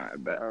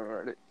Alright, bet.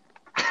 Alrighty.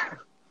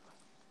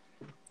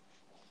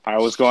 All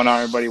right, what's going on,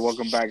 everybody?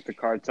 Welcome back to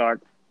Card Talk.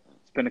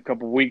 It's been a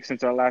couple weeks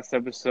since our last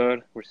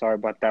episode. We're sorry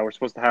about that. We're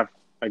supposed to have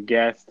a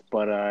guest,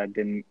 but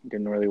didn't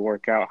really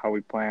work out how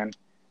we planned.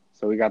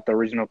 So we got the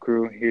original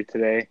crew here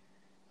today.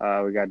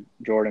 We got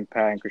Jordan,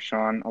 Pat, and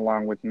Krishan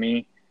along with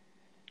me,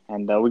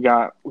 and we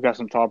got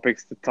some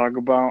topics to talk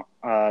about.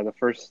 The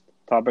first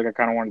topic I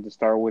kind of wanted to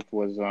start with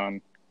was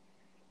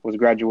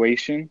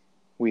graduation.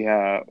 We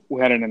had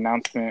an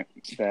announcement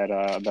that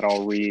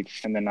I'll read,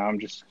 and then I'm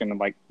just gonna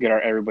get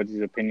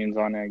everybody's opinions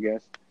on it, I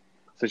guess.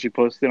 So she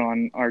posted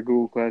on our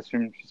Google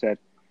Classroom. She said,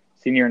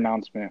 "Senior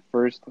announcement.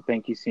 First,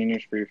 thank you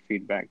seniors for your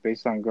feedback.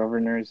 Based on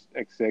governor's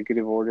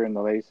executive order and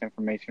the latest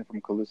information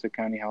from Colusa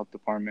County Health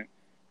Department,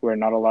 we are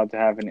not allowed to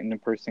have an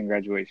in-person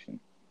graduation.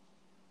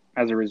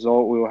 As a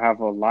result, we will have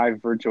a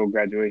live virtual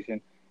graduation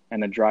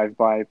and a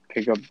drive-by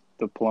pickup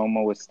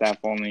diploma with staff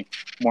only.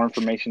 More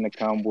information to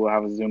come. We'll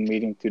have a Zoom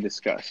meeting to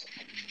discuss."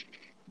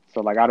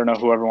 So, I don't know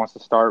whoever wants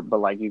to start,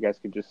 but, you guys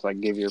could just,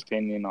 give your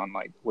opinion on,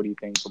 what do you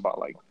think about,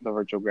 the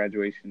virtual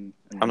graduation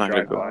and I'm the not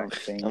gonna go. drive-by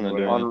thing. I'm not or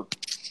doing whatever.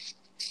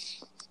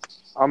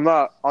 I'm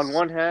not. On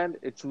one hand,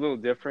 it's a little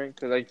different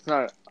because it's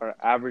not our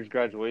average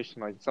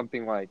graduation,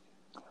 something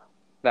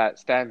that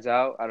stands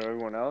out of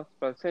everyone else.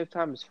 But at the same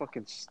time, it's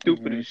fucking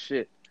stupid as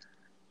shit.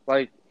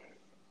 I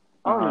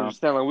don't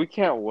understand. We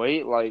can't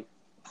wait.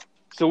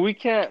 So we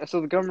can't. So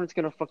the government's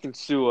gonna fucking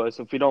sue us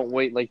if we don't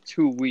wait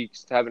 2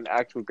 weeks to have an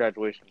actual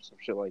graduation or some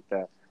shit like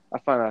that. I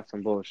find that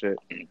some bullshit.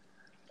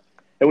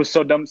 It was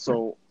so dumb.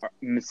 So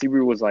Miss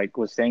Seabury was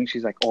saying,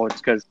 she's like, "Oh,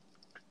 it's because."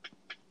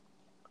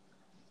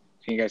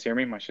 Can you guys hear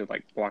me? My shit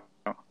blocked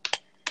out.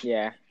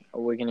 Yeah,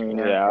 we can hear you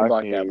now. Yeah, We're I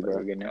blocked can hear out, you, but bro.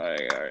 we're good now. All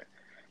right.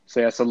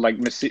 So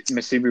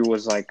Miss Seabury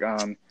was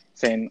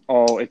saying,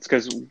 "Oh, it's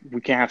because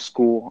we can't have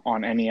school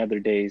on any other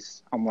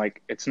days." I'm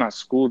like, "It's not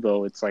school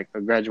though. It's a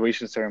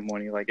graduation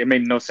ceremony." It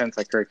made no sense.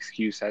 Her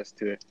excuse as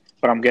to it,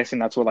 but I'm guessing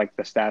that's what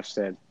the staff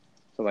said.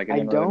 So it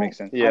didn't really make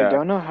sense. Yeah. I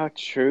don't know how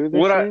true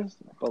this is,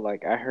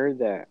 but I heard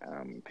that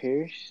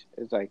Pierce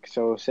is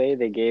so say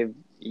they gave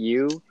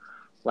you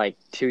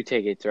 2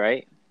 tickets,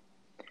 right?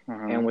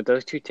 Uh-huh. And with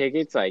those 2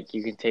 tickets,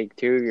 you can take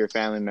 2 of your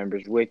family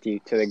members with you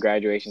to the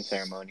graduation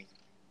ceremony.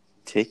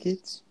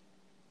 Tickets?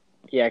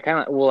 Yeah,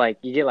 kind of. Well,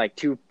 you get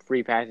 2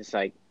 free passes.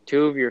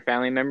 2 of your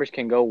family members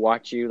can go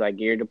watch you, get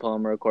your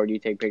diploma, record you,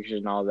 take pictures,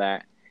 and all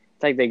that.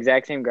 It's the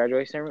exact same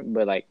graduation ceremony,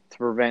 but to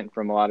prevent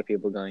from a lot of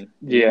people going.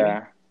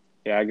 Yeah,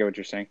 I get what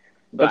you're saying.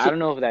 But I don't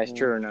know if that's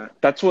true or not.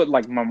 That's what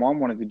my mom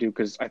wanted to do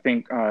because I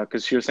think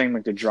because she was saying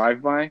the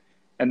drive by,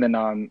 and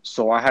then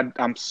so I had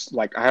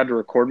to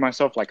record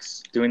myself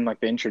doing the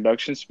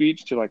introduction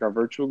speech to our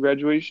virtual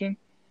graduation,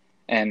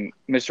 and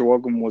Mr.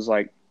 Welcome was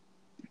like,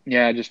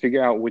 "Yeah, just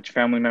figure out which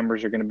family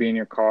members are going to be in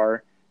your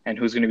car and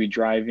who's going to be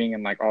driving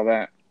and all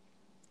that."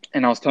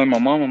 And I was telling my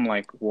mom, I'm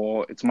like,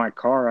 "Well, it's my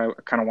car. I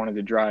kind of wanted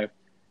to drive,"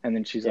 and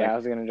then she's I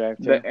was gonna drive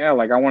too. "Yeah,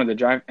 I wanted to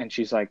drive," and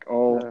she's like,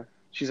 "Oh."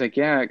 She's like,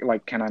 "Yeah,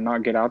 can I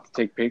not get out to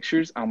take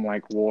pictures?" I'm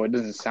like, "Well, it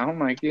doesn't sound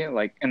like it."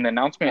 In the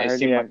announcement, it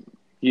seemed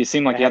you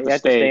seem like you have to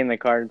stay in the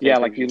car. And yeah,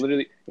 take you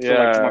literally.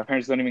 Yeah. So my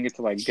parents don't even get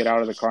to get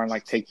out of the car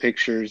and take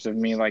pictures of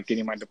me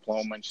getting my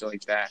diploma and shit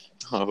like that.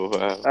 Oh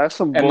wow, that's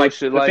some And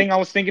bullshit. The thing I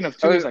was thinking of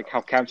too is how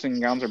caps and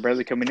gowns are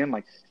barely coming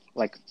in.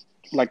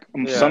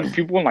 Some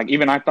people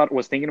even I thought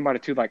was thinking about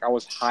it too. I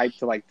was hyped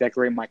to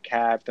decorate my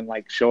cap and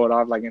show it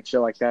off and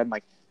shit like that.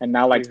 And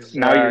now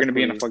now you're gonna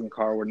be in a fucking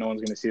car where no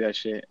one's gonna see that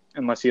shit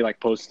unless you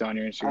post it on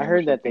your Instagram. I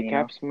heard that the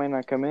caps might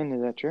not come in.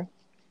 Is that true?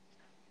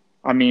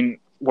 I mean,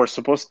 we're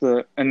supposed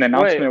to in the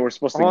announcement we're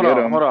supposed to get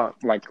them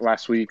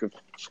last week of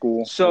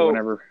school. So or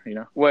whenever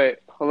Wait,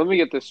 let me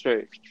get this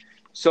straight.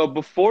 So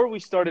before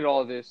we started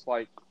all this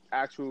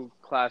actual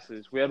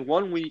classes, we had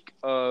 1 week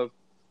of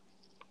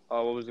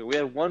what was it? We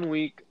had 1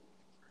 week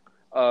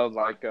of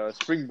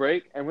spring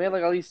break, and we had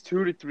at least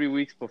 2 to 3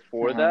 weeks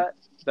before that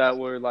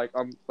were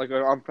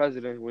I'm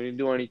president. We didn't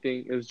do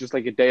anything. It was just a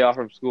day off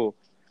from school.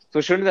 So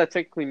shouldn't that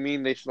technically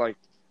mean they should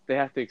they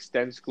have to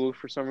extend school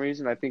for some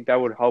reason? I think that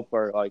would help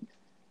our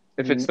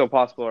if it's still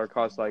possible our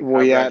cause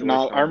well, yeah,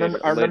 no, I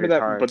remember that.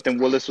 time. But then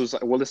Willis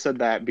said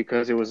that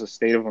because it was a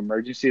state of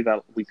emergency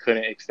that we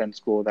couldn't extend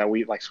school. That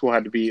we school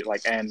had to be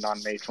end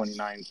on May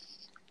 29th,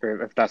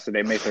 or if that's the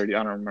day, May 30th.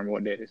 I don't remember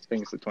what day it is. I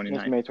think it's the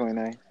 29th. It's May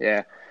 29th.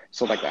 Yeah,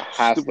 so that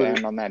has to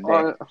end on that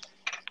day.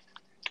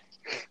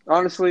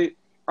 Honestly,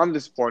 I'm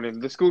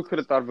disappointed. The school could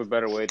have thought of a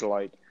better way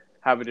to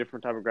have a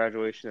different type of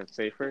graduation that's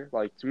safer.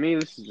 To me,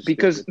 this is just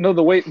because stupid. no,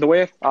 the way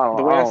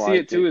I see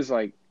it too is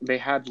they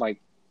had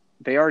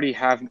they already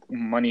have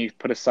money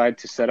put aside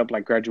to set up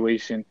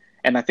graduation,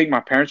 and I think my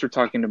parents were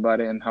talking about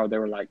it and how they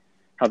were like,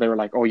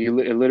 "Oh, it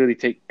literally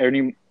take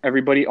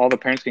everybody, all the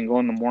parents can go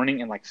in the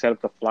morning and set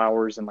up the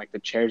flowers and the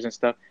chairs and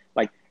stuff."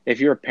 If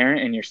you're a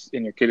parent and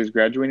your kid is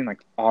graduating,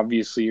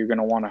 obviously you're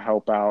gonna want to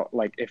help out.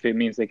 If it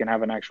means they can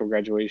have an actual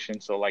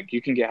graduation, so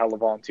you can get hella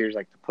volunteers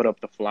to put up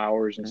the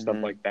flowers and stuff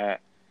like that.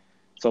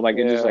 So it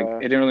just it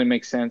didn't really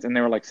make sense, and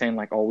they were saying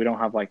 "Oh, we don't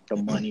have the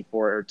money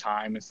for it or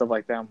time and stuff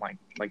like that." I'm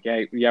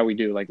yeah, we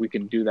do. We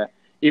can do that.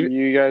 even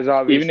You guys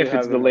obviously even if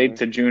it's haven't, delayed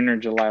to June or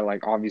July,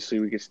 like obviously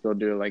we could still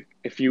do it. Like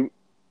if you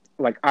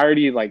like I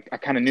already like I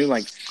kind of knew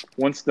like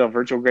once the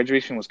virtual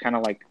graduation was kind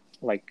of like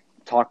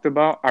talked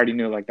about, I already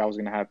knew like that was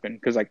gonna happen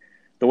because like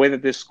the way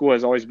that this school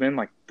has always been,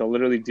 like they'll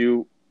literally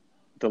do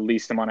the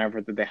least amount of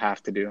effort that they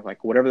have to do.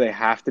 Like whatever they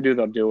have to do,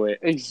 they'll do it.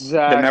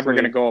 They're never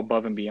gonna exactly. go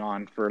above and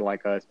beyond for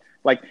like us.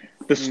 Like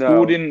the school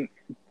No. didn't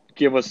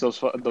give us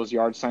those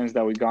yard signs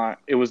that we got.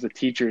 It was the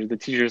teachers. The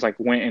teachers like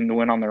went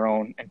on their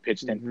own and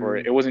pitched in for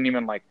it. Hmm. It wasn't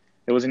even like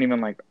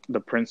the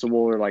principal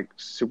or like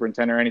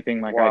superintendent or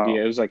anything like idea.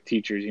 Wow. It was like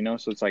teachers, you know.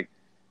 So it's like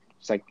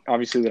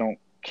obviously they don't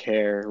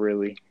care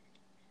really,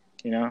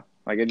 you know.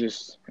 Like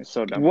it's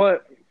so dumb.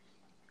 What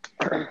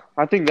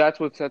I think that's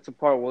what sets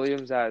apart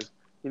Williams as,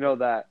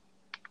 that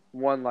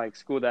one like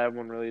school that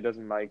everyone really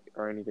doesn't like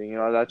or anything.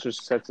 That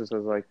just sets us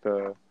as like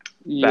the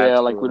bad Yeah,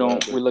 school like or we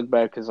whatever. look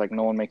bad because like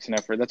no one makes an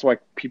effort. That's why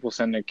people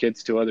send their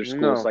kids to other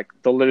schools. No, Like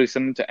they'll literally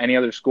send them to any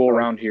other school like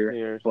around here,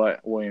 here. but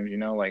Williams, you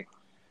know, like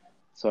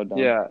so dumb.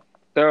 Yeah,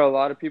 there are a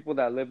lot of people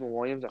that live in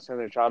Williams that send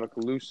their child to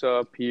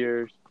Calusa,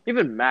 Pierce,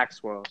 even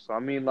Maxwell. So I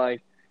mean,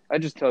 like,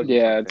 that just tells you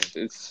Yeah,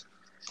 something.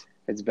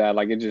 it's bad.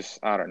 Like it just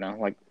I don't know.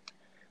 Like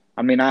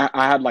I mean, I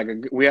had like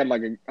we had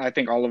like I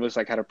think all of us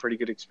like had a pretty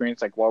good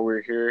experience like while we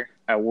were here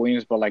at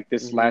Williams, but like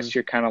this Hmm. last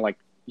year kind of like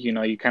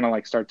you kind of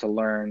like start to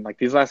learn like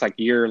these last like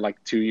year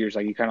like 2 years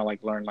like you kind of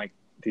like learn like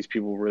these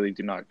people really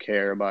do not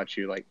care about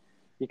you like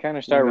You kind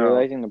of start No.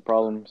 realizing the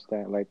problems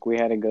that like we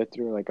had to go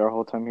through like our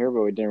whole time here,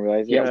 but we didn't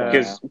realize it yeah until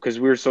Yeah. now. because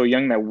we were so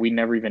young that we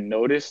never even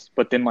noticed.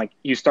 But then like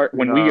you start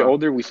when we get Nah.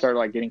 older, we start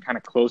like getting kind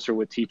of closer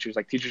with teachers.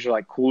 Like teachers are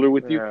like cooler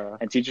with you, Yeah.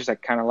 and teachers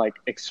like kind of like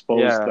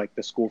exposed Yeah. like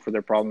the school for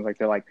their problems. Like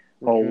they're like,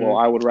 oh well,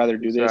 Hmm. I would rather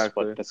do this, but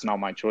Exactly. that's not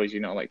my choice. You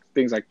know, like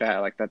things like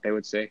that they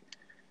would say.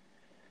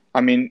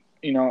 I mean,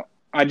 you know,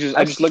 I just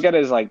look That's at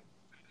it as like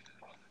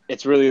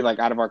it's really like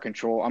out of our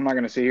control. I'm not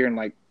gonna sit here and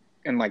like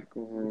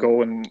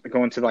go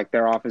into like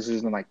their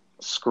offices and like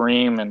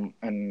scream and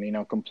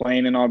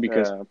complain and all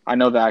because yeah. I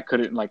know that I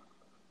couldn't like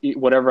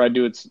whatever I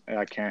do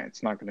I can't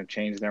it's not gonna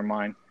change their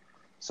mind.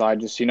 So I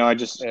just it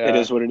Yeah.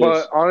 is what it But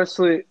is.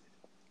 honestly,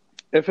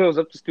 if it was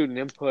up to student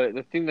input,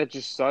 the thing that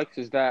just sucks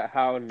is that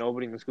how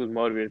nobody in the school is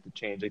motivated to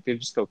change. Like they're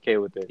just okay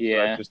with it. So that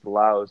Yeah. just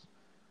allows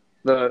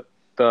the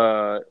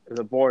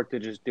the board to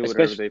just do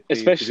whatever they please to do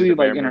Especially the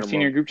like bare in our senior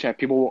minimum. group chat,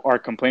 people are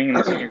complaining in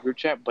the senior group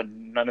chat, but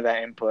none of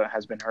that input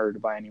has been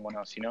heard by anyone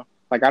else. You know,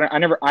 like I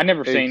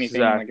never say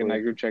anything like in that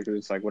Exactly. group chat because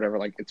it's like whatever,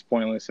 like it's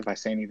pointless if I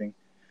say anything.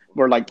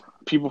 Or like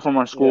people from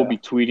our school will Yeah. be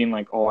tweeting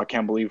like, "Oh, I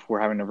can't believe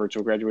we're having a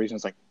virtual graduation."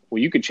 It's like, well,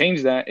 you could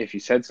change that if you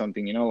said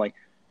something. You know, like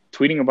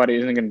tweeting about it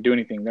isn't going to do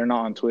anything. They're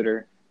not on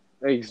Twitter.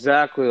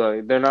 Exactly.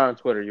 Like they're not on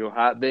Twitter.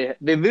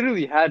 They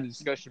literally had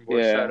discussion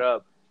boards set Yeah,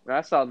 up. And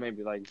I saw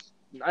maybe like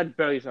I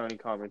barely saw any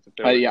comments if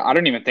there was yeah. I any.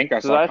 don't even think I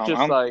So saw. that's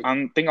just like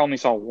I think I only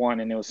saw one,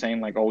 and it was saying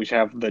like, "Oh, we should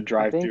have the I think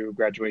drive-through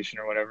graduation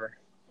or whatever."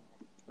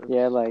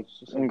 yeah, like it's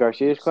just in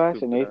Garcia's class in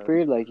stupid eighth ass.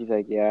 period, like he's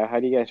like, yeah, how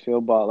do you guys feel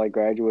about like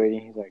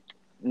graduating? He's like,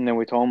 and then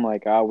we told him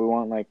like, we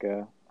want like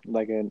a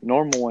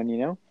normal one, you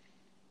know?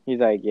 He's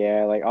like,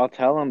 yeah, like I'll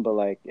tell him, but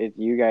like it's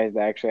you guys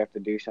that actually have to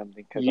do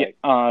something because Yeah,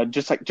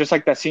 like just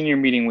like that senior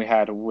meeting we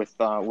had with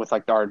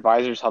like our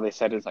advisors, how they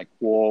said is like,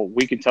 well,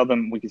 we could tell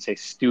them, we could say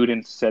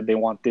students said they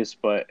want this,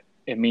 but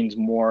it means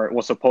more.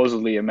 Well,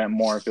 supposedly it meant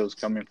more if it was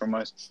coming from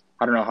us.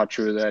 I don't know how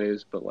true that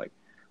is, but like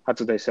that's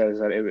what they said is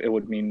that it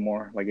would mean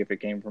more like if it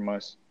came from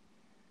us.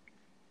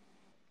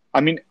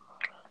 I mean,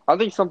 I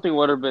think something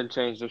would have been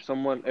changed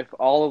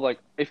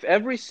if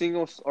every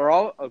single or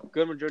all a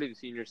good majority of the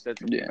seniors said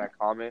something in yeah. that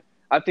comment.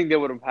 I think they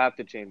would have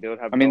to change. They would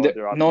have I mean, no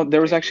other no, option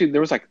to change it. there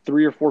was like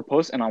 3 or 4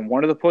 posts, and on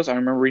one of the posts, I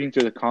remember reading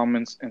through the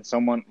comments, and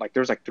someone like there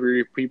was like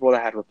 3 people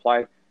that had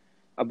replied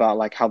about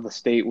like how the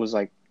state was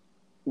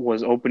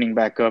opening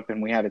back up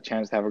and we had a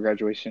chance to have a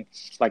graduation.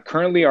 Like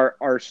currently our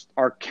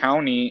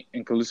county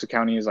in Calusa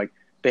County is like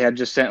they had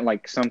just sent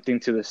like something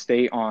to the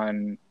state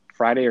on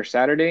Friday or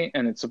Saturday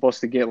and it's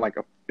supposed to get like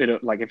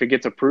like if it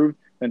gets approved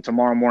then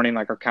tomorrow morning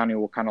like our county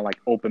will kind of like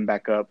open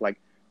back up like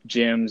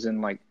gyms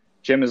and like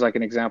gym is like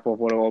an example of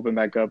what will open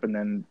back up and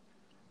then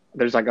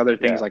there's like other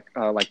things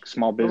Yeah. like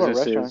small what about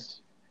businesses.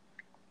 restaurants?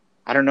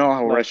 I don't know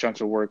how Like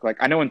restaurants will work. Like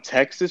I know in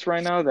Texas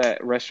right now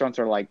that restaurants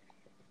are like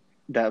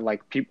that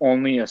like people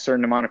only a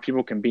certain amount of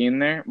people can be in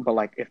there but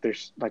like if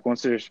there's like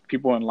once there's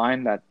people in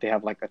line that they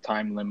have like a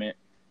time limit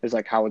is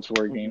like how it's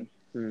working.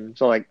 Hmm.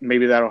 So like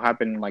maybe that'll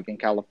happen like in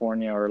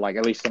California or like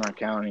at least in our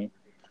county,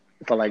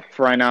 but like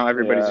for right now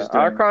everybody's Yeah, just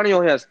our doing county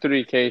only has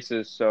 3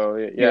 cases, so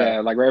yeah, yeah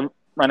like right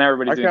now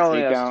everybody's our doing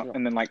county has takeout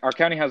and then like our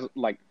county has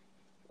like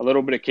a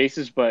little bit of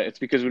cases but it's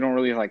because we don't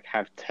really like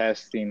have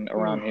testing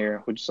around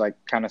here which is like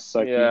kind of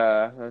sucky.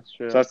 yeah, that's So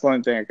true. that's the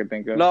only thing I could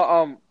think of.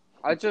 No,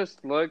 I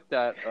just looked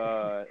at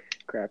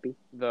crappy.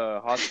 the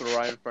hospital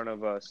right in front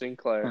of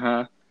Sinclair.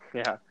 Uh-huh.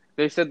 Yeah,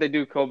 they said they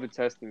do COVID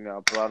testing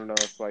now, but I don't know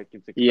if like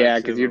it's Yeah,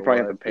 because expensive you'd or probably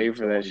have to what. pay If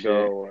for that someone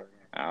go shit.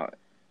 or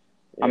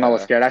I'm not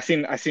scared. I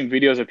seen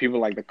videos of people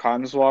like the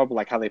cotton swab,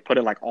 like how they put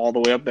it like all the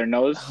way up their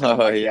nose. And I'm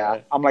Oh like,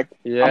 yeah. I'm like,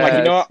 Yeah,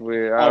 you know it's what?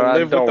 weird. I'll I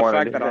live with don't the want to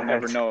fact do that I'll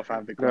never that. know if I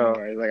have the No.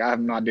 coronavirus. Like,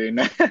 I'm not doing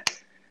that.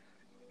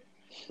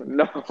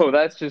 No,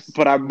 that's just.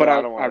 But I don't I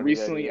want to do that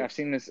recently either. I've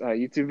seen this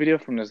YouTube video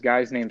from this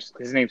guy's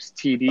his name's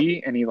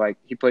TD, and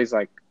he plays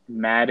like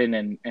Madden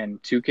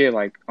and 2K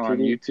like on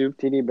TD YouTube.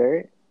 TD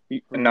Barrett.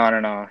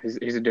 No.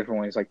 He's a different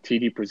one. He's like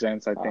TD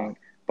Presents, I think.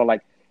 Oh. But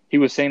like he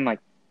was saying like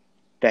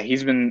that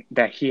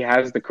he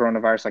has the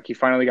coronavirus. Like he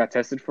finally got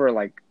tested for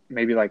like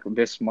maybe like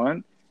this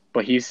month,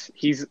 but he's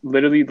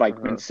literally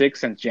like been sick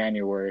since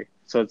January.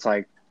 So it's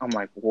like I'm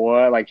like,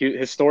 what? Like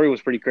his story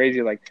was pretty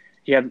crazy. Like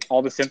he had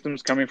all the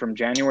symptoms coming from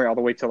January all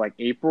the way to like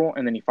April,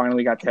 and then he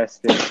finally got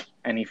tested,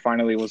 and he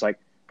finally was like,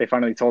 they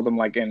finally told him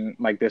like in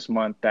like this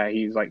month that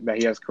he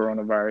has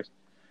coronavirus,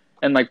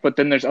 and like, but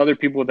then there's other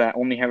people that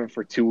only have it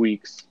for 2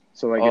 weeks.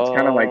 So like it's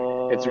kind of like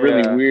it's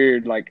really Yeah.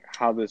 weird like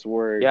how this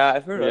works. Yeah,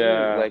 I've heard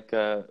Yeah. other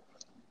like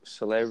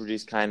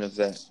celebrities kind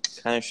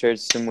of shared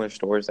similar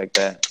stories like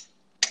that.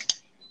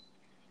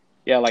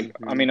 Yeah, like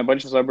I mean, a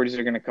bunch of celebrities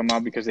are gonna come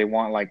out because they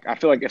want like I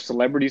feel like if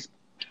celebrities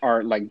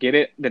are like get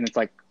it, then it's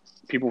like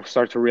people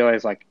start to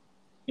realize like,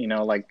 you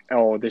know, like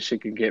oh this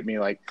shit can get me.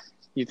 Like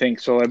you think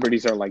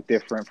celebrities are like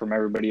different from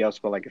everybody else,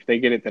 but like if they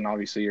get it, then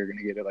obviously you're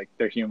gonna get it. Like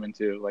they're human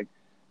too. Like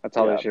that's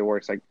how this shit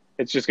works. Like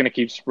it's just gonna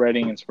keep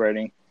spreading and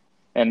spreading,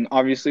 and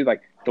obviously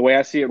like the way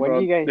I see it, What bro,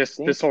 do you guys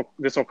think?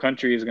 this whole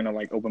country is gonna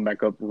like open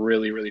back up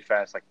really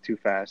fast, like too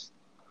fast,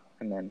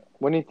 and then.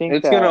 When do you think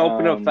It's that, gonna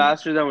open up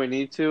faster than we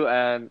need to,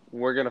 and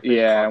we're gonna. Face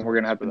And we're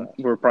gonna consequences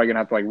we're probably gonna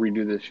have to like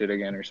redo this shit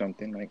again or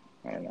something. Like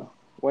I don't know.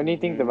 When do you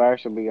think the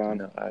virus will be gone?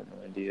 No, I have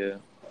no idea.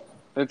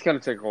 It's gonna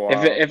take a while.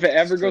 If it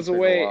ever goes It's gonna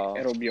away, take a while.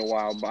 it'll be a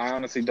while. But I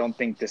honestly don't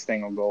think this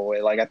thing will go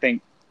away. Like I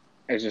think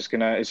it's just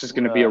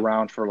gonna be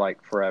around for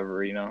like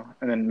forever, you know.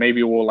 And then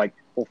maybe we'll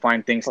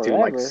find things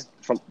Forever?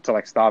 to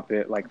like stop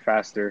it like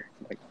faster.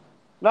 Like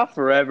Not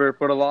forever,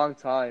 but a long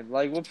time.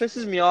 Like what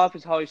pisses me off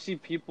is how you see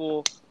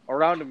people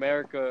around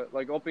America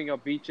like opening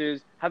up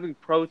beaches, having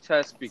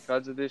protests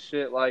because of this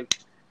shit. Like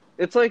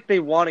it's like they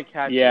want to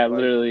catch yeah, it. Like,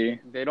 literally.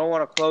 they don't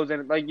want to close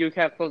it. Like you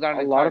can't close down. A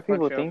an lot entire of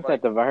people country. think I'm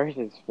like, that the virus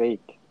is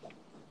fake.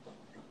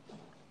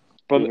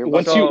 But Yeah,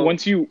 once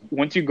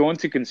you go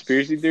into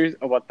conspiracy theories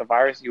about the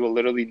virus, you will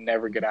literally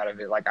never get out of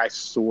it. Like I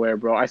swear,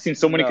 bro. I've seen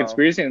so many No.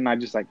 conspiracies, and I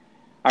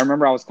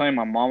remember I was telling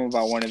my mom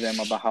about one of them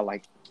about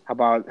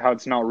how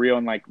it's not real,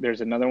 and like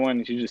there's another one,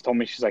 and she just told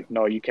me she's like,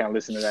 no, you can't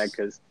listen to that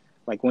because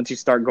like once you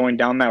start going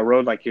down that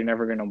road, like you're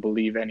never gonna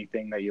believe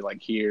anything that you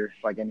like hear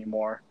like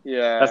anymore.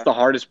 yeah, That's the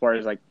hardest part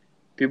is like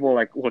people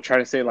like will try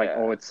to say like, Yeah.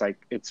 oh,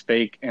 it's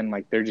fake, and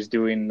like they're just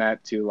doing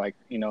that to like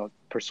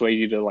persuade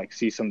you to like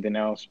see something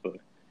else, but.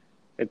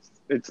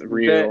 It's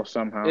real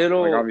somehow.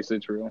 Like obviously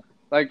it's real.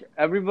 like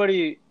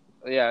everybody.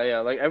 Yeah.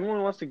 Like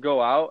everyone wants to go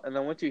out, and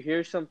then once you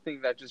hear something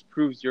that just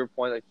proves your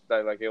point,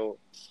 that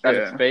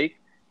it's fake,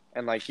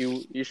 and like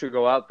you should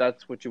go out.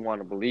 That's what you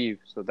want to believe.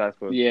 So that's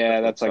what.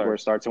 That's like where it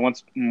starts. And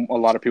once a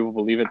lot of people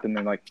believe it, then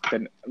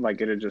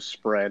it'll just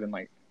spread, and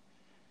then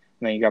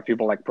you got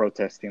people like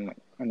protesting, like,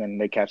 and then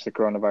they catch the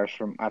coronavirus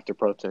from after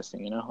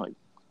protesting. Like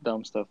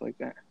dumb stuff like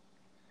that.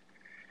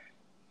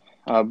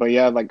 But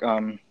yeah, like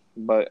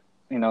but.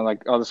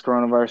 Like all this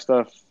coronavirus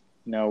stuff,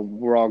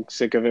 we're all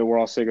sick of it. We're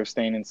all sick of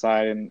staying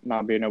inside and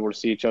not being able to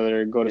see each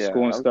other, go to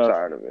school and stuff. I'm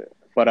tired of it.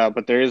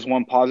 But there is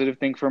one positive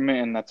thing from it,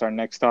 and that's our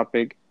next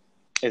topic.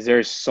 Is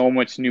there's so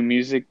much new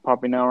music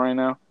popping out right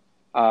now.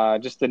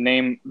 Just to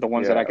name the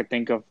ones that I could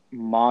think of.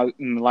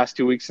 In the last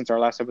 2 weeks since our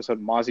last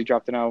episode, Mozzie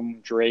dropped an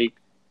album. Drake.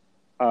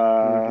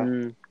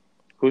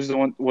 Who's the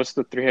one? What's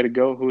the three-headed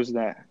goat? Who's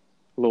that?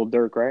 Lil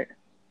Durk, right?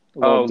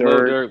 Lil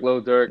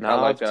Durk. I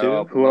like that too.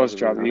 album. Who else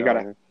dropped? You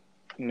got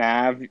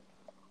Nav.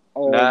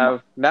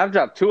 Nav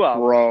dropped 2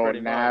 albums. Bro,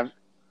 Nav.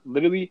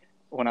 Literally,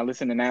 when I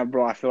listen to Nav,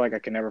 bro, I feel like I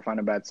can never find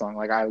a bad song.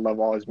 Like I love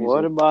all his music.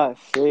 What about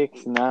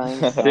 6ix9ine?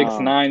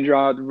 6ix9ine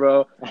dropped,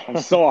 bro. I'm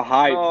so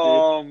hyped.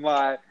 Oh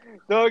my!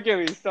 Don't get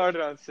me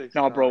started on 6ix9ine.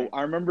 No, bro.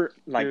 I remember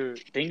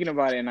thinking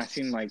about it, and I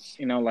seen how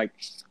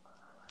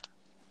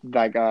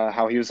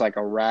he was like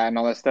a rat and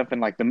all that stuff,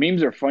 and like the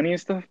memes are funny and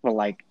stuff. But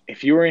like,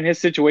 if you were in his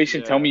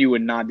situation, tell me you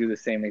would not do the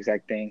same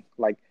exact thing.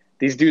 Like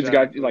these dudes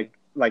got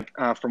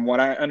from what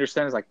I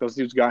understand is like those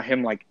dudes got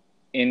him like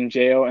in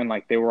jail, and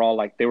like they were all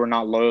like they were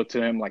not loyal to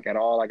him like at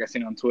all. Like I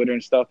seen on Twitter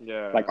and stuff.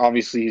 Yeah. Like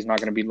obviously he's not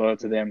gonna be loyal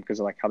to them because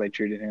of like how they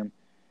treated him.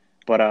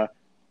 But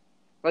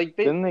like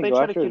they go try to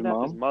after his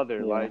kidnap his mom? mother.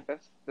 Yeah. Like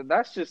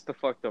that's just the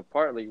fucked up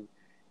part. Like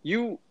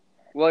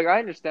I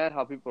understand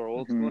how people are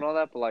old school and all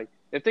that, but like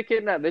if they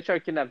try to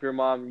kidnap your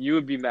mom, you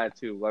would be mad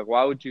too. Like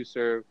why would you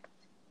serve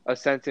a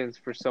sentence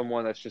for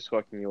someone that's just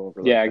fucking you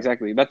over? Yeah,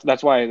 exactly.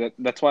 That's why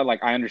like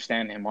I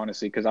understand him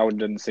honestly, because I would have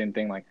done the same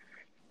thing. Like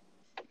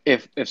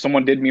if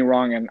someone did me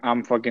wrong and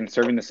I'm fucking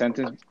serving the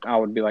sentence, I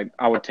would be like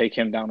I would take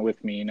him down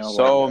with me.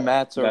 So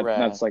Matt's a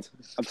rat. That's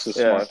just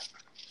smart.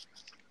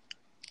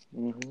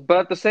 But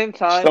at the same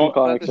time,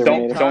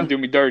 Don't do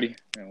me dirty.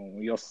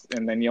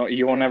 And then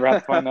you won't never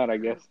have to find out, I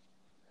guess.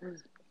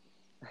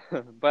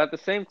 But at the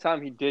same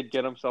time, he did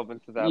get himself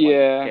into that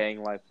Yeah. like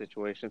gang life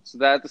situation. So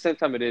that at the same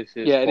time, it is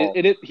his Yeah, fault.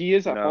 he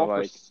is You at know, fault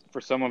like- for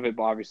some of it,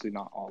 but obviously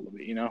not all of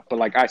it, you know. But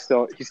like, he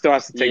still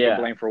has to take the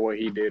blame for what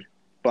he did.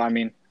 But I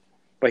mean,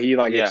 but he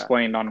like Yeah.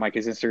 explained on like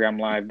his Instagram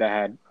live that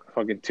had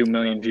fucking 2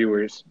 million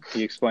viewers.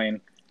 He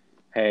explained,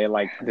 hey,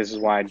 like this is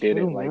why I did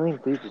it. 2 Like million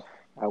people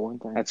at one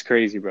time. that's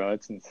crazy, bro.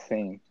 That's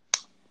insane.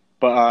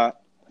 But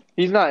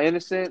He's not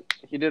innocent.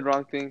 He did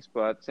wrong things,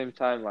 but at the same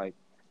time, like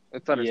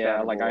it's yeah,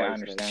 understandable. like why I he's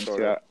doing it, understand sort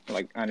too.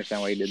 of. I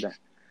understand why he did that.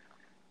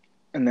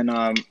 And then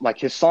like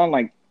his song,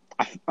 like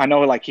I know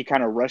like he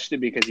kind of rushed it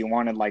because he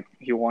wanted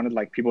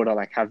people to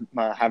like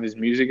have his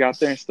music out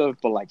there and stuff.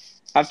 But like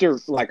after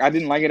like I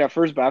didn't like it at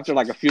first, but after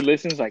like a few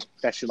listens, like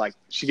that shit like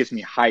she gets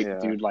me hyped, Yeah.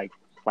 dude. Like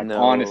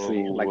No.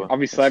 honestly, like I'll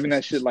be slapping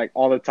that shit like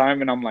all the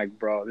time, and I'm like,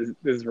 bro, this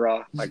is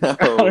raw. Like I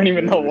No, don't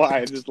even know dude.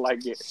 why. I just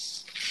like it.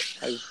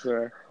 I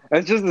swear.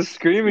 It's just the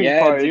screaming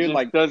Yeah, part. dude, It just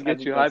like, does I get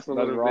think you that's hyped a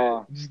little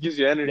raw. bit. It just gives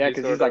you energy. Yeah,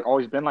 because sort he's like of.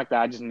 always been like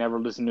that. I just never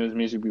listened to his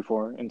music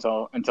before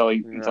until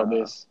Nah.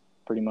 this,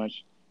 pretty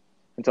much.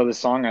 Until this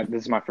song,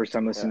 this is my first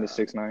time listening to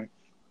 6ix9ine.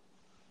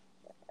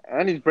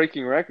 And he's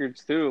breaking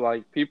records too.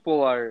 Like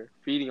people are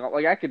feeding,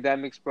 like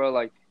academics, bro.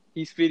 Like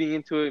he's feeding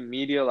into it.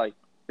 Media, like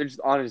they're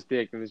just on his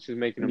dick, and it's just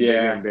making him bigger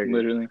Yeah, and bigger.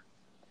 literally.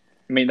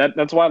 I mean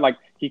that's why like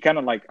he kind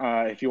of like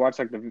if you watch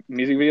like the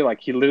music video, like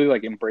he literally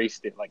like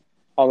embraced it, like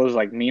all those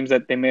like memes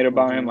that they made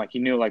about him, Mhm. like he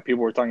knew like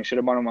people were talking shit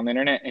about him on the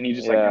internet, and he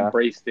just like Yeah.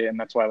 embraced it, and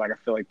that's why like I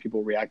feel like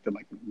people reacted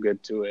like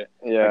good to it.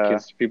 Yeah. Like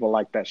 'cause people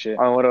like that shit.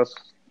 What else?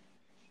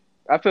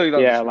 I feel like that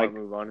was Yeah, a smart like,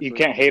 move, honestly. You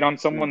can't hate on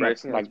someone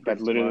that's Embracing it, like that's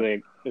that pretty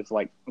literally is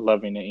like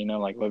loving it, you know,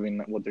 like loving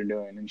what they're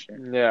doing and shit.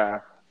 Yeah.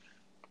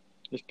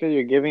 Just because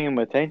you're giving him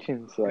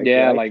attention, so like,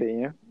 Yeah, he likes like- it,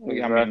 you know? I mean,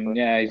 Exactly.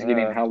 yeah, he's getting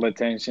Yeah. hella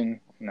attention,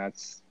 and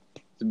that's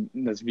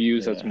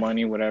views, that's Yeah.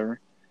 money, whatever.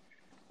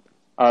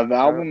 The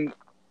album,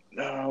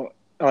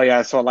 oh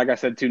yeah, so like I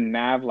said too,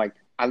 Nav, like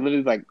I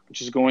literally like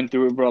just going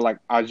through it, bro. Like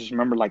I just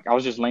remember, like I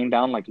was just laying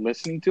down, like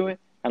listening to it,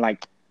 and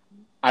like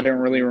I didn't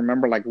really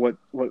remember like what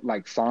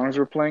like songs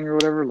were playing or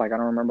whatever. Like I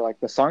don't remember like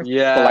the songs,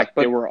 Yeah, but like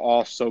but- they were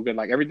all so good.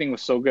 Like everything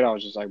was so good. I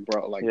was just like,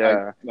 bro, like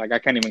Yeah. I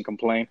can't even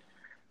complain.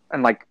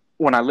 And like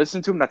when I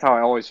listen to them, that's how I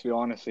always feel.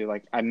 Honestly,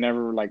 like I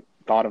never like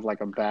thought of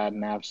like a bad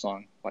Nav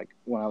song. Like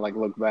when I like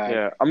look back.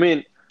 Yeah. I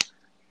mean,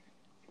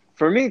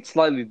 for me, it's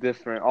slightly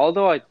different.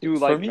 Although I do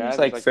For like me, Nav, it's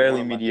he's, like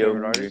fairly one of my favorite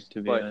mediocre, artists,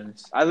 to be but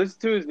honest. I listen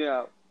to his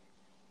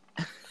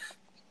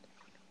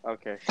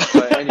Okay,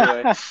 but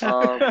anyway,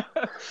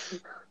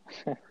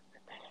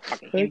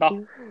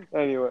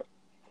 anyway,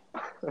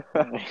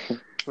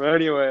 but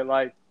anyway,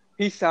 like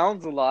he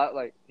sounds a lot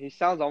like he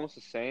sounds almost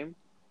the same,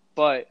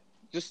 but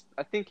just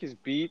I think his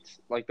beats,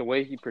 like the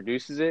way he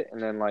produces it,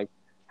 and then like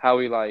how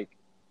he like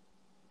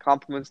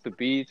complements the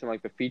beats and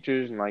like the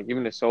features and like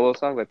even the solo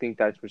songs, I think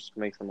that's what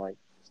makes him like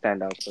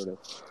stand out sort of.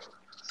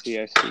 See,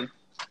 I see.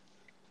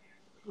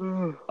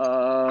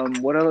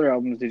 What other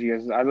albums did you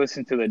guys? I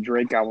listened to the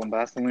Drake album, but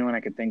that's the only one I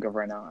could think of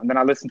right now. And then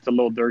I listened to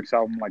Lil Durk's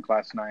album like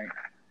last night.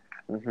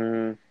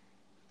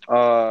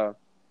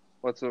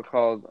 What's it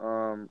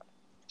called?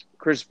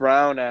 Chris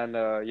Brown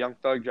and Young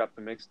Thug dropped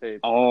the mixtape.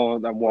 Oh,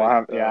 that well,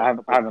 I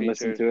haven't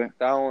listened to it.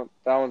 That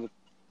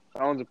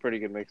one's a pretty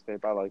good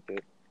mixtape. I liked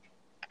it.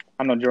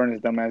 I know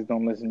Jordan's dumbass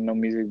don't listen to no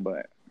music,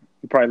 but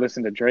you probably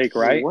listen to Drake,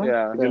 right? What?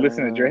 Yeah. Did you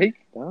listen to Drake?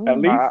 At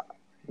least?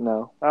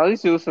 No. At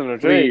least you listen to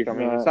Drake. Please, I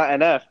mean, no. it's not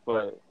NF,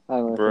 but I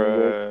don't listen to Drake.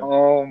 Bruh.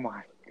 Oh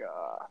my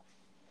god!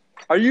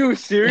 are you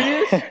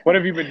serious? What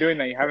have you been doing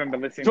that you haven't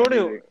been listening Jordan,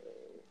 to music?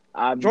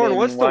 I've Jordan, been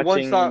what's the one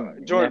watching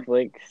song- Jordan.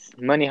 Netflix.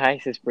 Money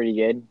Heist is pretty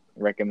good.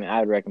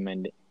 I'd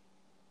recommend it.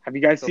 Have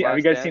you guys The seen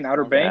Last Dance?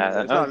 Outer No. Banks?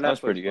 Yeah, It's that on was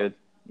Netflix, pretty good.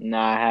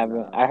 Nah, I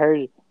haven't. I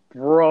heard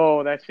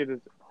Bro, that shit is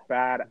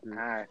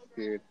badass,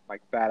 dude.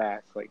 Like badass,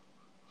 like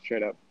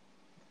straight up.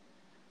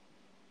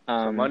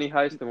 So Money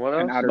Heist and what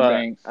else? And Outer but,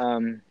 Banks.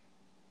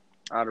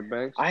 Outer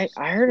Banks. I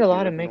heard a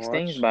lot of You're mixed gonna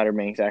things watch? about Outer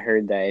Banks. I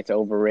heard that it's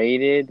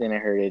overrated, and I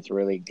heard it's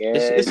really good.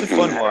 It's a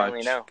fun I don't really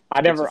watch. know. I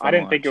It's a fun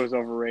didn't think it watch. was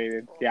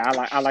overrated. Yeah,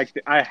 I liked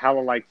it. I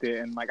hella liked it,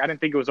 and like I didn't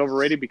think it was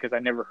overrated because I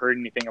never heard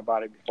anything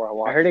about it before I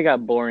watched. I heard it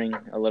got boring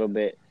a little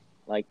bit,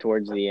 like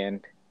towards the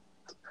end.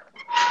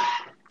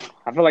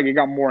 I feel like it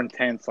got more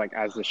intense like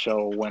as the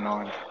show went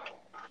on.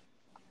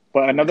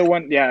 But another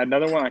one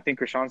I think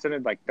Krishan said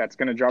it, like that's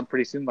gonna drop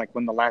pretty soon, like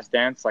when The Last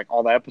Dance, like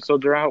all the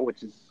episodes are out,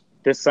 which is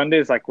this Sunday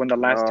is like when the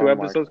last two Oh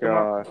my episodes come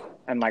out. God.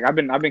 And like I've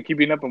been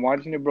keeping up and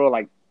watching it, bro.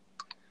 Like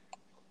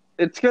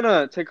It's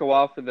gonna take a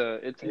while for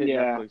it to hit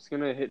Yeah. Netflix. It's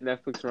gonna hit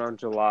Netflix around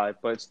July,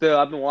 but still,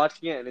 I've been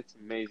watching it and it's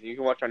amazing. You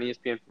can watch on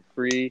ESPN for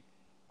free.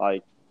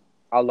 Like,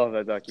 I love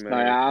that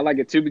documentary. I like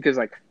it too because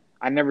like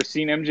I never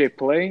seen MJ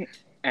play,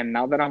 and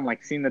now that I'm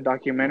like seeing the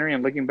documentary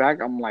and looking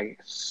back, I'm like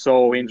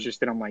so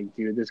interested. I'm like,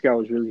 dude, this guy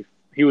was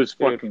he was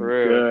Dude, fucking for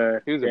real.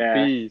 good. He was a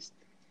Yeah. beast.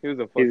 He was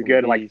a fucking He's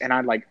good. beast. Like, and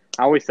I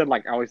always thought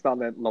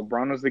that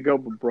LeBron was the GOAT,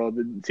 but bro,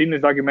 seeing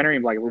this documentary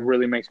like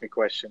really makes me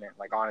question it.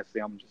 Like, honestly,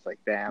 I'm just like,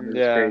 damn, this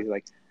is crazy.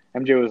 Like,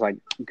 MJ was like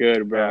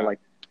good, bro. Yeah. Like,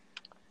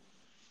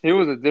 he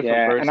was a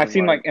different person. and I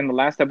seen like in the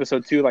last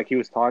episode too, like he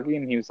was talking,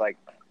 and he was like,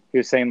 he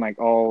was saying like,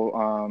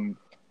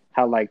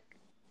 how like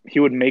he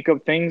would make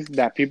up things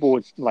that people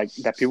would like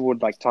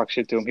talk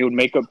shit to him. He would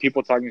make up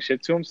people talking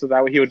shit to him, so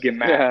that way he would get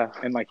mad Yeah.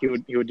 and like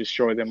he would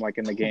destroy them like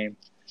in the game.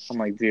 I'm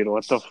like, dude,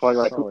 what the fuck?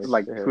 Like,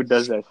 Holy shit. who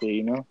does that shit?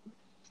 You know?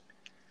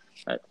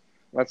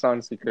 That's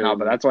honestly crazy. No,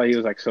 but that's why he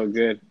was like so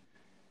good.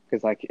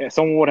 Because like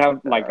someone would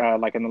have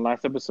like in the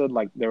last episode,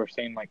 like they were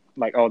saying like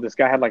oh, this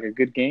guy had like a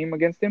good game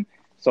against him,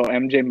 so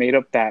MJ made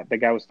up that the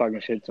guy was talking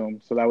shit to him,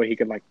 so that way he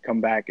could like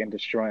come back and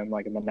destroy him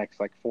like in the next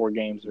like 4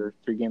 games or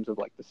 3 games of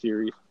like the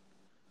series.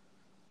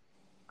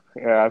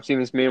 Yeah, I've seen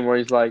this meme where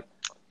he's like,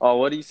 "Oh,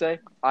 what do you say?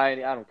 I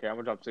don't care. I'm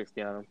gonna drop 60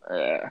 on him."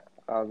 Yeah.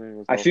 I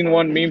I seen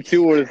one meme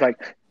too where it's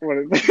like,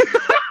 I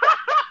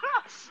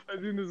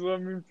seen this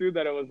one meme too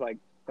that it was like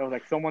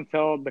someone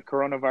tell the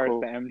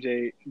coronavirus to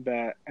MJ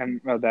that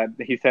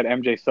he said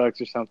MJ sucks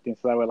or something,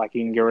 so that way like he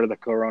can get rid of the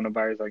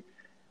coronavirus. Like,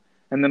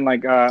 and then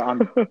like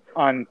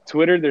on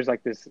Twitter there's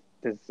like this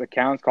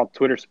account, it's called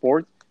Twitter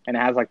Sports, and it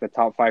has like the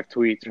top 5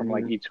 tweets from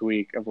like each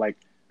week of the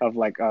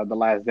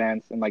Last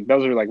Dance, and like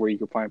those are like where you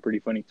could find pretty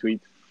funny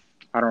tweets.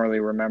 I don't really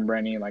remember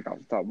any like off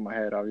the top of my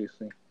head,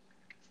 obviously.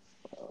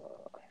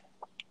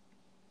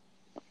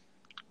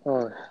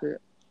 Oh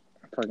shit!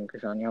 Fucking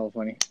Krishan, you're hella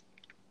funny.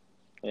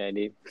 Yeah,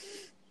 dude.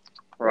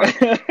 Right.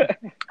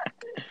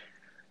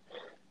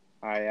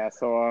 Yeah.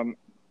 So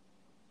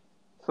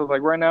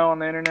like right now on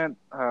the internet,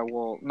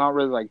 well, not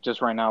really like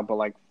just right now, but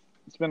like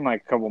it's been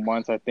like a couple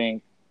months. I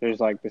think there's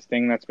like this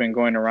thing that's been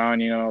going around.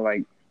 You know,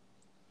 like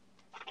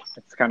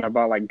it's kind of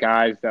about like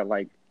guys that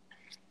like,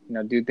 you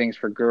know, do things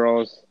for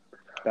girls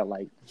that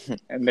like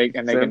and they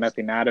get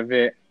nothing out of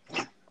it.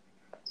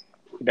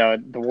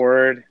 The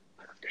word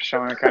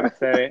Krishan kind of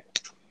said it.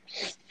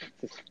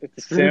 It's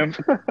a simp.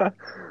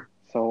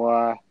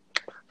 So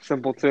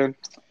Simpleton.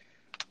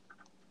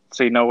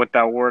 So with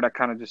that word, I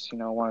kind of just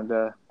wanted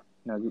to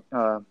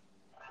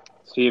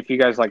see if you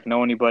guys like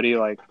know anybody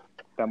like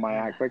that might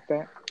act like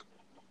that.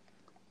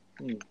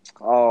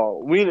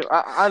 Oh,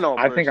 I know.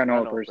 I think I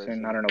know a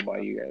person. I don't know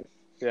about you guys.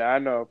 Yeah, I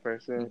know a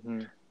person.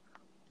 Mm-hmm.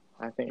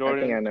 I think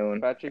Jordan, I know one.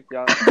 Patrick,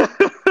 yeah.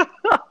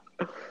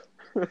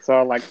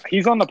 So like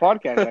he's on the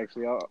podcast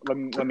actually.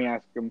 Let me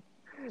ask him.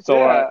 So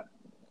Yeah.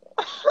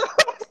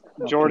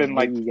 Jordan,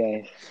 like you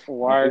guys,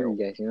 why? you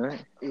guys, you know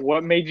what?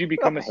 What made you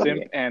become a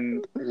simp,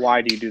 and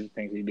why do you do the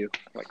things you do?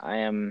 Like, I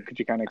am. could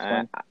you kind of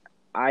explain?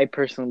 I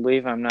personally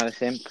believe I'm not a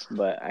simp,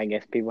 but I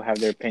guess people have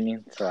their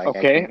opinions, so like, I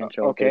Okay. can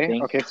control what they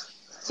think. Okay.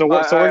 So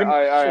what? So we're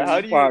gonna.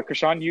 How do you?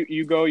 Krishan,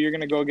 you go. You're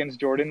gonna go against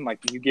Jordan. Like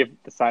you give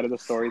the side of the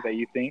story that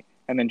you think,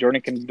 and then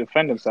Jordan can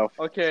defend himself.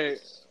 Okay.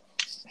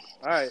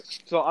 All right.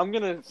 So I'm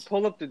gonna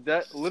pull up the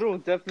literal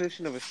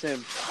definition of a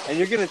simp, and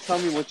you're gonna tell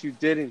me what you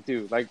didn't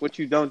do, like what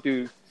you don't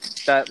do,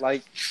 that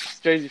like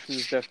strays you from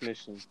this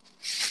definition.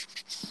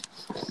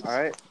 All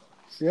right.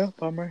 Yeah,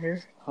 I'm right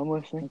here. I'm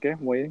listening. Okay,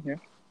 I'm waiting. Yeah.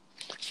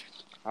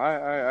 All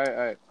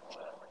right.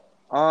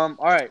 All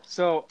right.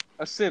 So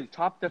a simp,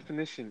 top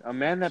definition: a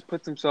man that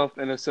puts himself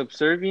in a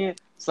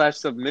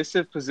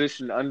subservient/submissive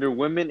position under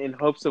women in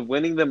hopes of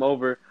winning them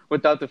over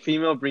without the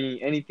female bringing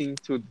anything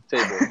to the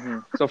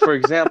table. So, for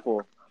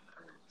example,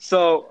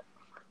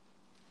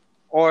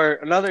 or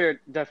another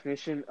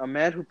definition: a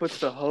man who puts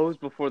the hoes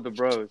before the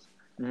bros.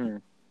 Mm-hmm.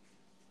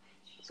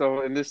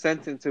 So, in this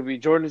sentence, it'll be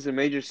Jordan is a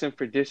major simp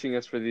for dishing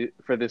us for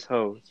this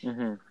hose.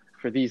 Mm-hmm.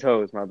 For these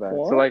hoes, my bad.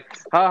 What? So, like,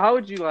 how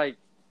would you like?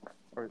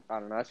 Or I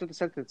don't know. That's what the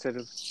sentence said.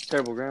 It's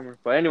terrible grammar.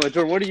 But anyway,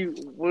 Jordan, what do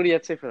you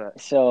have to say for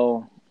that?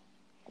 So,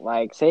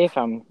 like, say if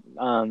I'm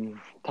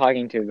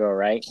talking to a girl,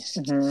 right?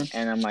 Mm-hmm.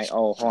 And I'm like,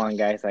 oh, hold on,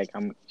 guys. Like,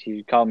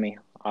 she called me.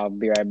 I'll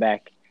be right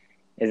back.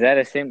 Is that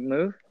a simp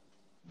move?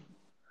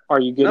 Are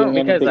you getting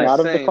anything like out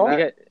of the saying call?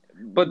 that-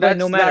 But that's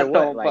no matter not what,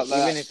 though, like, but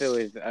even if it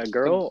was a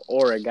girl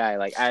or a guy,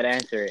 like, I'd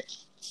answer it.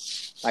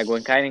 Like,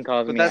 when Kaiden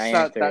calls But me, I that's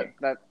not answer it.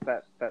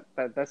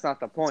 that's not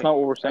the point. That's not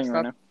what we're saying That's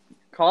right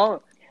not-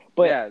 now.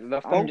 But yeah,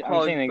 the phone I'm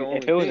call. saying, is the like,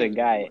 if only it was a thing.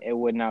 guy, it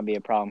would not be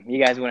a problem.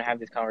 You guys wouldn't have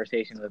this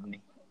conversation with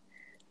me.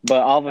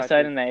 But all of a Patrick,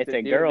 sudden, that it's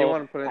a do you girl,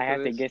 wanna put I into have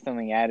to this? get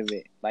something out of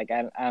it. Like,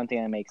 I don't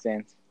think that makes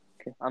sense.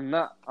 I'm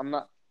not.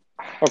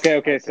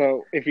 Okay.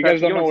 So if you guys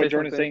Patrick, don't you know wanna what say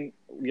Jordan's something?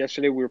 saying,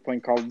 yesterday we were playing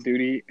Call of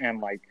Duty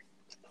and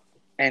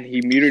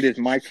he muted his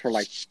mic for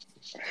like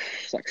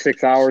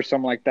 6 hours,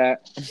 something like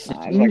that.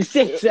 It was like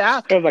 6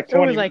 hours? It was like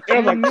 20 like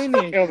 10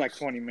 minutes. It was like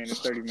 20 minutes,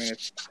 30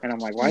 minutes. And I'm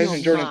like, why No,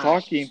 isn't Jordan not.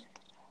 talking?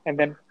 And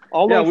then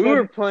all Yeah, of a we sudden,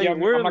 were playing- yeah,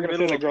 we were I'm in not the going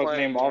to say middle the girl's of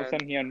playing, name. All of a man.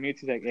 sudden he unmutes.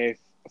 He's like, hey,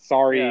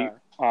 sorry,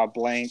 Yeah.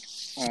 blank.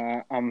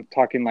 I'm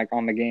talking like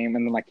on the game.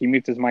 And then like he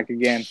mutes his mic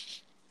again.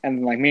 And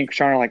then like me and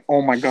Krishan are like,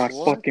 oh my God,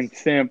 What? fucking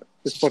simp.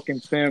 This fucking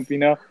simp, you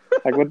know?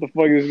 Like, what the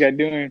fuck is this guy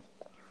doing?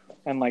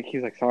 And like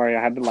he's like, sorry,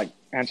 I had to like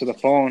answer the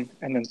phone.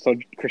 And then so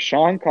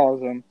Krishan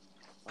calls him,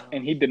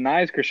 and he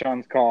denies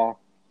Krishan's call.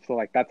 So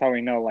like that's how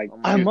we know like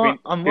I'm he was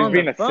on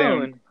being the a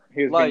phone. simp.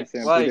 He was being a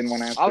simp. He didn't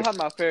want to answer. I've had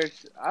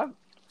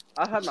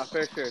my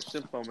fair share of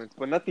simp moments,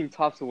 but nothing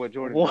tops what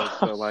Jordan Whoa. does.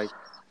 So like,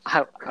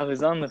 I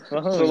was on the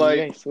phone. So, like-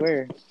 I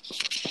swear.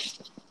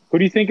 Who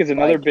do you think is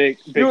another big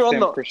you were on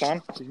simp, the-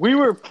 Krishan? we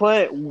were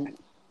playing.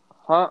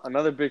 Huh?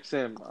 Another big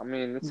sim. I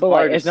mean, it's But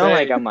hard like, to it's not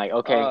like say. I'm like,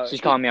 okay, she's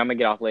calling me. I'm gonna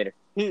get off later.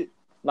 He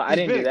But I he's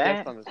didn't been do a that.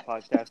 guest on this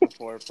podcast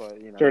before, but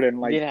you know. Jordan,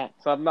 like, Did I?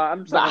 So I'm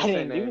just But not I gonna say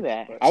didn't do names,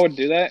 that. but- I would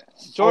do that.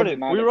 Jordan,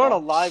 deny we the were on a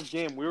call. live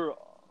game. We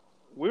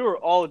were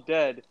all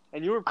dead,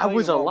 and you were I playing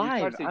was alone. We tried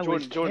alive. to say, I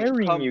was Jordan,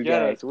 carrying come you get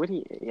guys. us. What do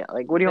you? Yeah,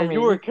 like what do you want And me you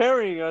to were do?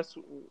 carrying us.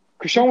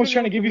 Krishan was couldn't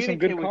trying to give you some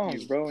good communicate with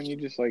comms, you. bro, and you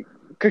just like.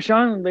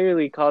 Krishan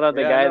literally called out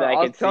the guy that I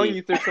was could telling see.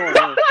 you there's someone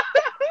else.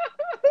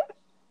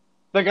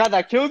 The guy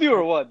that killed you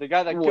or what? The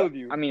guy that Well, killed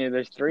you. I mean, if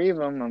there's 3 of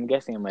them, I'm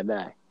guessing I'm gonna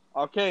die.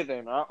 Okay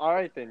then. All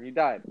right then. You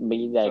died. But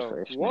you died So,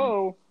 first. Man.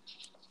 Whoa.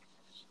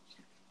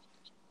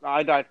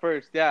 I died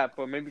first, yeah,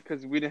 but maybe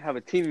because we didn't have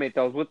a teammate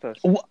that was with us.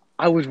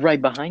 I was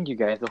right behind you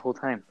guys the whole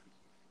time.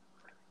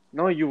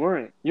 No, you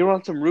weren't. You were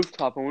on some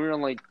rooftop and we were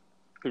on like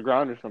the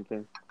ground or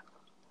something.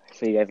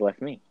 So you guys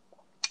left me.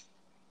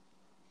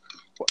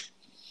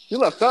 You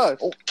left us.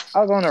 Oh.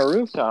 I was on a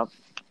rooftop.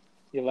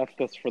 You left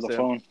us for the So-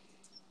 phone.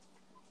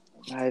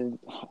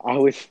 I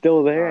was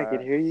still there. I could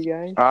Alright. hear you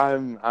guys.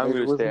 I'm I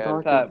gonna wasn't stay out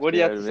of talking. Pat, what do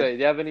you have out to of say? it.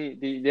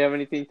 Do you have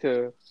anything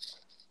to?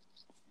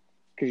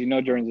 Because you know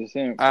Jordan's a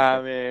simp.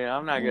 I mean,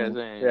 I'm not gonna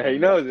say anything. Yeah, he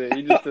knows it.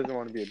 He just doesn't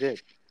want to be a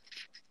dick.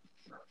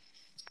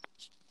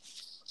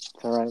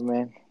 It's all right,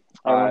 man.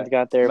 All Everyone's right.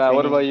 got their Matt,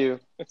 what opinion. about you?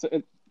 It's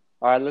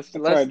All right, let's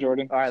all right,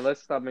 Jordan. all right,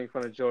 let's stop making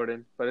fun of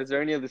Jordan. But is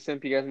there any other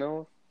simp you guys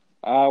know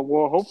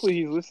Well, hopefully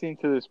he's listening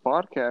to this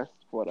podcast.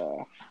 But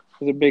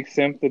there's a big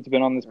simp that's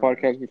been on this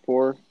podcast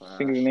before. I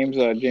think his name's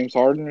James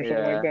Harden or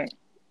something like that.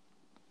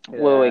 of?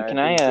 Wait, can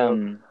think so.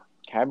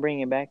 can I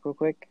bring it back real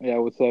quick? Yeah,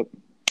 what's up?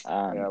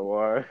 Yeah,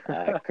 what?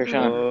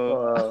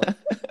 Krishan,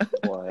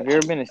 have you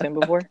ever been a simp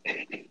before?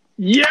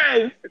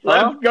 Yes,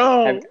 Huh?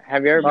 go.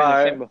 Have you ever been a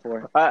Alright. simp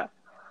before?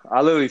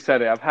 I literally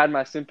said it. I've had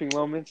my simping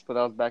moments, but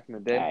that was back in the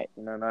day. Alright.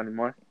 You know, not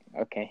anymore.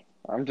 Okay.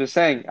 I'm just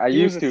saying. I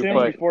He was used a to, simp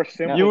but before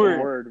simp You was were-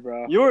 a word,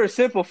 bro. you were a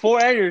simp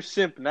before and you're a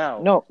simp now.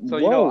 No, So,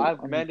 you know, whoa.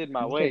 I've mended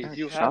my ways.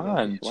 You haven't.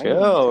 Sean, Why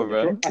chill, you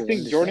bro. doing I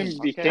think Jordan Okay.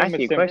 became Ask a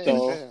you a simp question.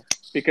 though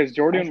because I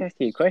Jordan asked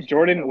you a question.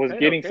 Jordan was Okay,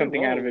 getting okay,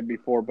 something out of whoa. it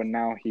before, but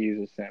now he's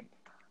a simp.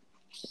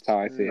 That's how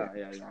I see No, it.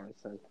 yeah, no,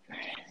 it's like-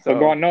 So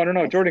go on.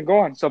 No, Jordan, go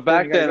on. So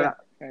back Jordan, you then, gotta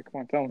go. Yeah,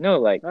 come on, tell him. No,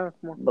 like, come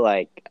on. but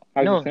like,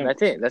 How's no, a simp?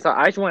 that's it. That's all.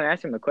 I just want to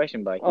ask him a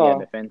question, but like, he Oh. got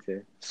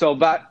defensive. So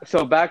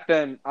back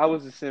then, I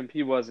was a simp.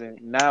 He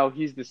wasn't. Now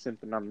he's the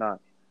simp, and I'm not.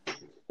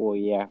 Well,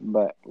 yeah,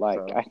 but like,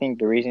 So- I think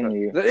the reason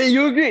you.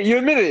 You agree? You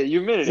admitted it.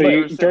 You admitted So it. you,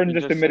 You're a simp. Jordan You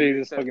just said admitted you're a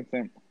he's a simp.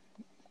 fucking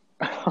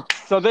simp.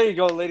 So there you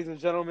go, ladies and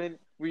gentlemen.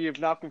 We have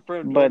now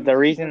confirmed. But the Jordan's a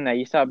reason simp. that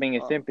you stopped being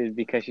a Oh. simp is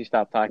because she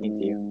stopped talking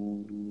to you.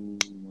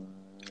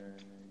 Oh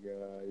my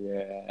god,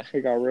 yeah. He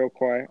got real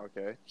quiet.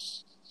 Okay.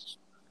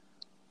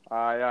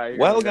 Yeah. you're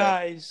Well, gonna go.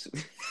 guys,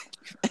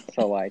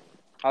 So like,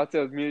 I would say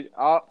it was mutual.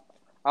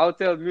 I would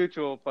say it was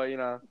mutual, but you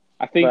know,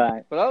 I think.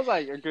 but that was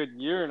like a good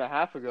year and a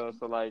half ago.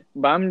 So like,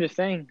 I'm just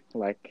saying,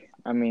 like,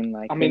 I mean,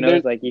 I who mean, knows?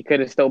 there's- Like, you could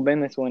have still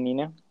been this one, you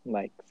know?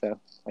 Like, so,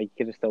 like, you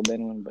could have still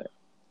been one, but.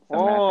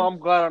 something happened. I'm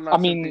glad I'm not. I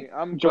mean, simping.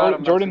 I'm glad I'm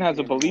not Jordan has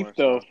a simping belief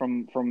anymore,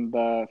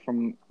 though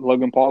from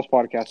Logan Paul's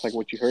podcast, like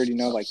what you heard, you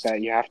know, like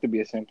that you have to be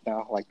a simp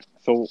now. Like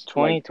so,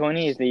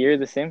 2020 is the year of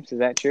the Simps. Is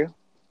that true?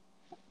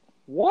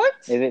 What?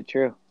 Is it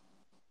true?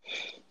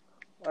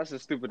 That's the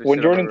stupidest. when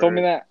shit Jordan I've told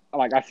me ever that,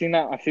 like I seen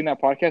that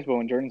podcast, but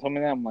when Jordan told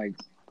me that, I'm like,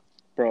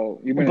 bro,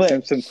 you've been a But-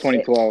 simp since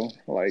 2012.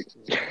 Like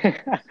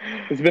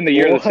it's been the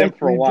year of the simp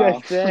for a What while. you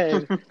just said.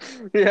 heard.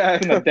 Yeah,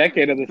 It's been a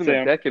decade of the It's been a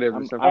simp. decade of I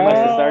the simp. must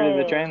have Oh,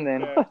 started the trend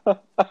then.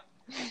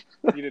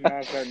 okay. You did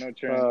not start no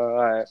trend. All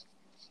right.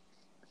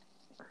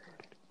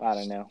 I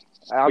don't know.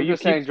 I'm But you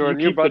just saying, Jordan,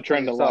 you you keep the brought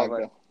trend yourself,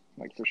 alive, though.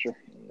 Like for sure.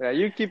 Yeah,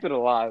 you keep it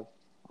alive.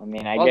 I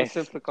mean, I All the guess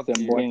simps look up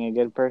to you. being a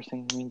good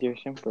person means you're a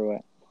simp or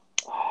what?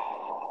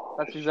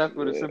 That's exactly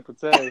what a simp would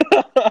say.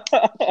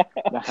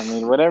 I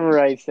mean, whatever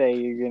I say,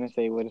 you're going to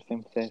say what a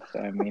simp says. So,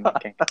 I mean, I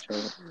can't control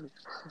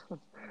it.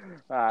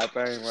 Alright,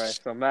 but anyway,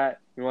 so Matt,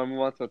 you want to move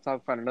on to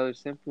find another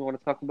simp you want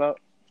to talk about?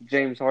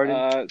 James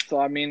Harden. So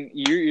I mean,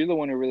 you're the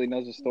one who really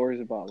knows the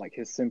stories about like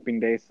his simping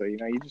days. So you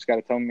know, you just got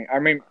to tell me. I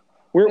mean,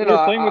 we're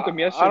playing with him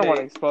yesterday. I don't want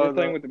to expose We're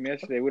playing him. with him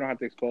yesterday. We don't have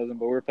to expose him,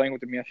 but we were playing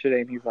with him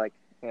yesterday, and he's like,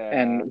 Yeah.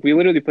 and we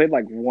literally played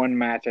like one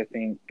match, I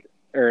think,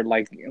 or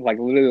like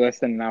literally less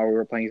than an hour. We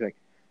were playing. He's like,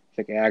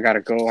 yeah, I gotta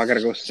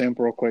go simp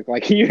real quick.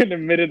 Like he even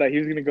admitted that he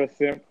was gonna go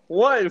simp.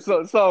 What?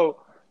 So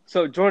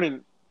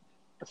Jordan.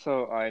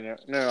 So I know.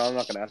 No, I'm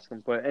not gonna ask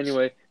him. But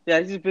anyway,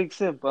 yeah, he's a big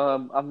simp.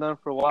 I've known him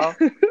for a while.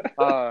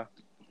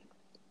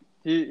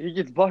 He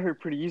gets butthurt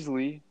pretty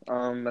easily.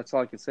 That's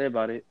all I can say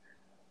about it.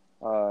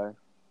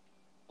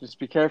 Just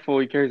be careful.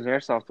 He carries an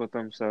airsoft with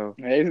him. So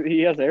Yeah,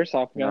 he has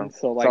airsoft guns,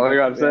 so like all I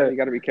gotta say. you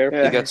gotta be careful.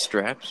 Yeah. you got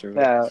straps or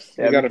what?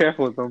 yeah, gotta- be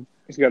careful with him.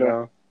 He's gotta. You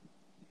know?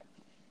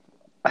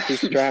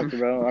 He's strapped,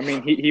 bro. I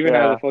mean, he even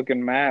Yeah. has a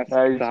fucking mask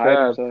Yeah, he's to hide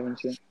strapped. himself and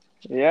shit.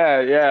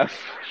 Yeah.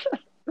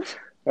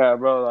 Yeah,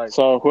 bro. Like,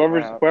 So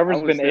whoever's I whoever's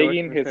would been stay away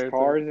egging from his his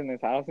cars in his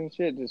house and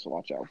shit, just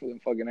watch out for them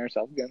fucking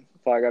airsoft guns.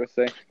 That's all I gotta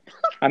say.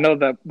 I know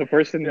that the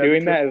person Yeah,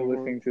 doing that is careful, bro.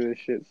 listening to this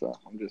shit, so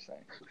I'm just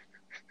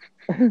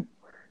saying.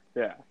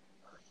 yeah.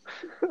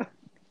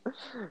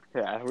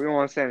 Yeah, we don't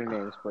want to say any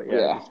names, but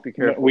yeah, just be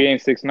careful. We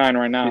ain't 6'9"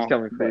 right now. He's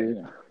coming for but, you. you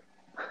know,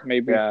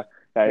 maybe Yeah,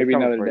 he's maybe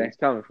coming another for you. day. He's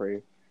coming for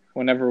you.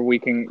 Whenever we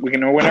can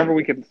whenever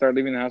we can start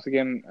leaving the house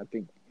again. I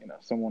think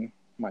someone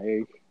might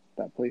ache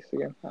that place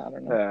again. I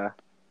don't know.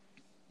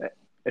 Yeah.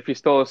 If you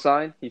stole a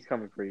sign, he's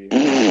coming for you.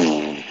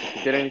 If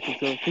you did anything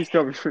to him, he's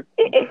coming for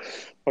you.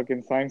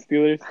 Fucking sign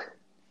stealers.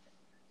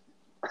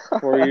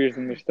 4 years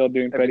and they're still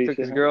doing If petty he took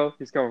shit. his girl,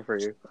 he's coming for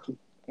you.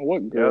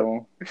 What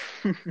girl?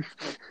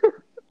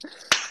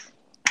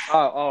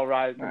 Oh,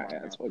 right. Nah,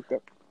 that's fucked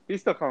up.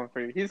 He's still coming for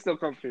you. He's still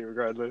coming for you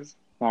regardless.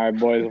 All right,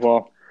 boys.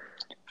 Well,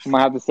 I'm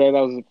gonna have to say that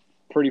was a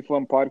pretty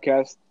fun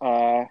podcast.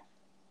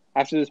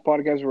 After this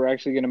podcast, we're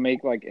actually gonna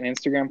make like an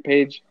Instagram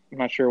page. I'm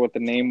not sure what the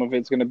name of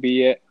it's gonna be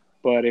yet,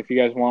 but if you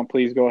guys want,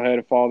 please go ahead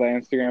and follow that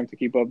Instagram to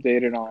keep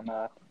updated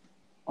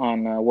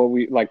on what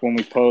we like when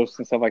we post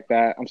and stuff like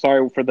that. I'm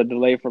sorry for the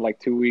delay for like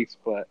 2 weeks,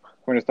 but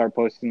we're gonna start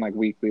posting like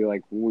weekly,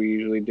 like we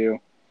usually do.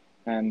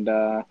 And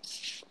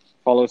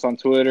follow us on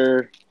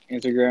Twitter,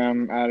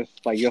 Instagram,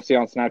 like you'll see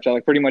on Snapchat,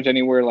 like pretty much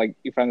anywhere like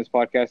you find this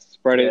podcast,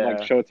 spread it,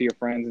 like show it to your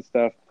friends and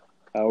stuff.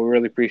 We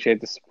really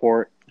appreciate the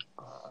support.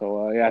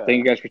 So thank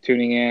you guys for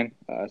tuning in.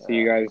 See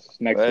you guys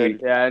next week.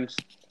 Yeah, and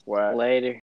Later.